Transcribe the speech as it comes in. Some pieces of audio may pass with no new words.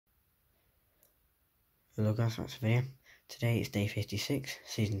Hello guys, what's the video? Today is day 56,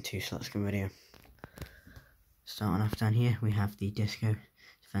 season 2 Select Screen video. Starting off down here, we have the Disco,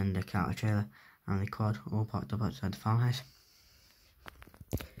 Defender, Carter trailer and the quad all parked up outside the farmhouse.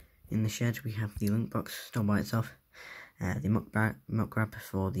 In the shed we have the link box still by itself, the muck grab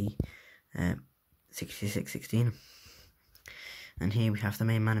for the 6616, and here we have the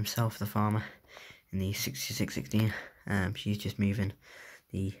main man himself, the farmer, in the 6616. She's just moving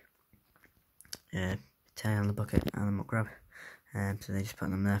the tail on the bucket and the muck grab, so they just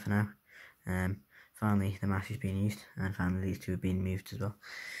put them there for now. Finally the mass is being used, and finally these two are being moved as well.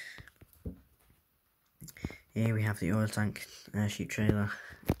 Here we have the oil tank, sheep trailer,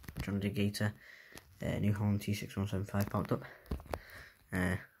 John Deere Gator, New Holland T6175 parked up,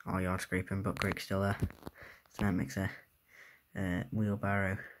 our yard scraping butt brake still there, cement mixer,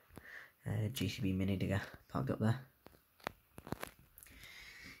 wheelbarrow, GCB mini digger parked up there.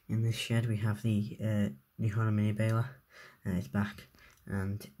 In this shed we have the New Holland mini baler, it's back,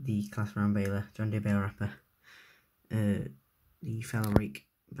 and the class round baler, John Deere baler wrapper, the fellow rake,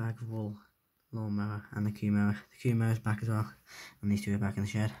 bag of wool, lawnmower and the Q mower. The Q mower is back as well, and these two are back in the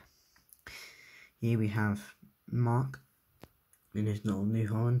shed. Here we have Mark in his little New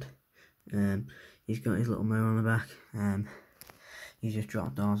Holland. He's got his little mower on the back. He's just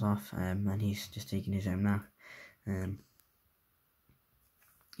dropped ours off, and he's just taking his home now.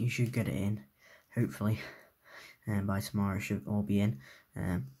 You should get it in, hopefully, by tomorrow it should all be in.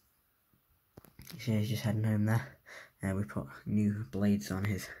 So he's just heading home there. We put new blades on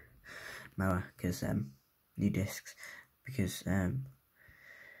his mower, because new discs, because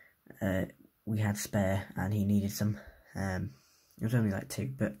we had spare and he needed some. It was only like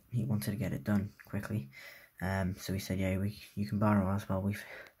 2, but he wanted to get it done quickly, so we said, yeah, you can borrow ours while we've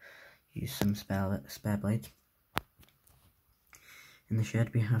used some spare blades. In the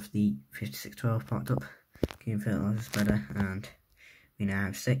shed we have the 5612 parked up, Keen fertiliser spreader, and we now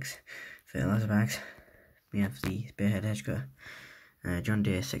have 6 fertiliser bags. We have the Spearhead edge cutter, John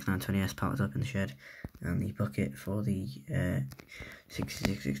Deere 6920S parked up in the shed, and the bucket for the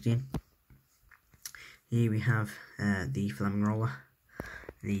 6616. Here we have the Fleming roller,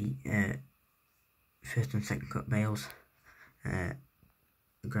 the first and second cut bales,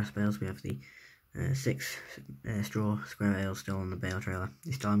 grass bales. We have the 6 straw square bales still on the bale trailer.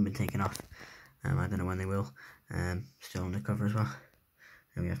 They still haven't been taken off. I don't know when they will. Still under cover as well.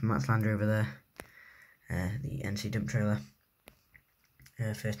 And we have Matt's Lander over there, the NC dump trailer,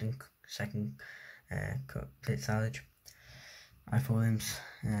 first and second cut plate silage, I4Limbs,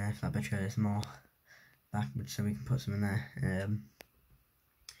 flatbed trailers more backwards so we can put some in there,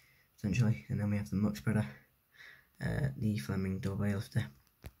 essentially. And then we have the muck spreader, the Fleming double bale lifter.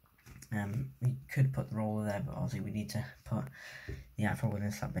 We could put the roller there, but obviously we need to put the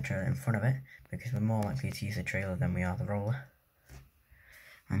I4Limbs flatbed trailer in front of it, because we're more likely to use the trailer than we are the roller.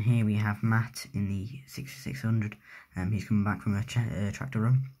 And here we have Matt in the 6600. He's coming back from a tractor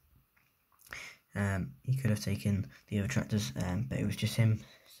run. He could have taken the other tractors, but it was just him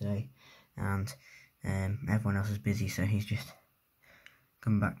today, and everyone else is busy, so he's just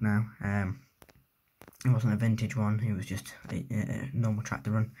come back now. It wasn't a vintage one, it was just a normal tractor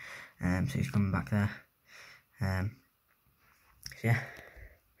run, so he's coming back there. So yeah,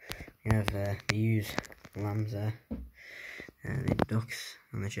 we have the ewes, the lambs there, the ducks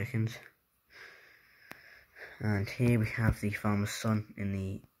and the chickens. And here we have the farmer's son in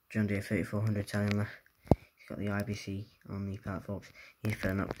the John Deere 3400 telehandler. He's got the IBC on the pallet forks. He's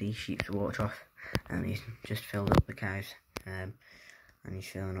filling up the sheep's water trough, and he's just filled up the cows, and he's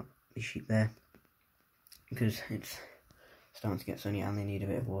filling up the sheep there, because it's starting to get sunny and they need a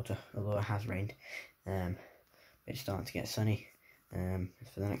bit of water, although it has rained. It's starting to get sunny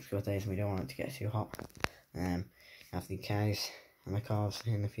for the next couple of days, and we don't want it to get too hot. Have the cows and the calves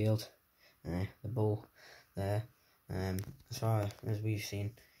in the field, the bull there. As far as we've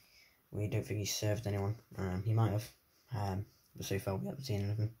seen, we don't think he's served anyone. He might have, but so far we haven't seen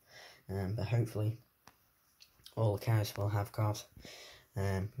anything. But hopefully all the cows will have calves.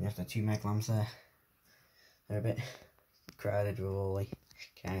 We have the 2 meg lambs there. They're a bit crowded with all the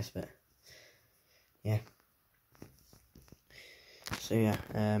cows, but yeah. So yeah,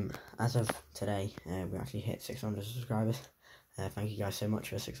 as of today, we actually hit 600 subscribers. Thank you guys so much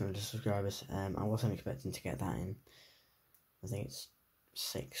for 600 subscribers. I wasn't expecting to get that in, I think it's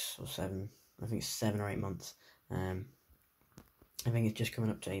 6 or 7, I think it's 7 or 8 months. I think it's just coming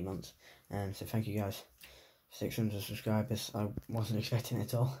up to 8 months. So thank you guys for 600 subscribers. I wasn't expecting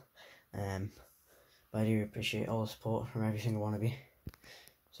it at all. But I do appreciate all the support from every single one of you.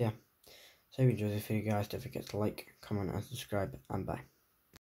 So yeah, so if you enjoyed this video guys, don't forget to like, comment and subscribe, and bye.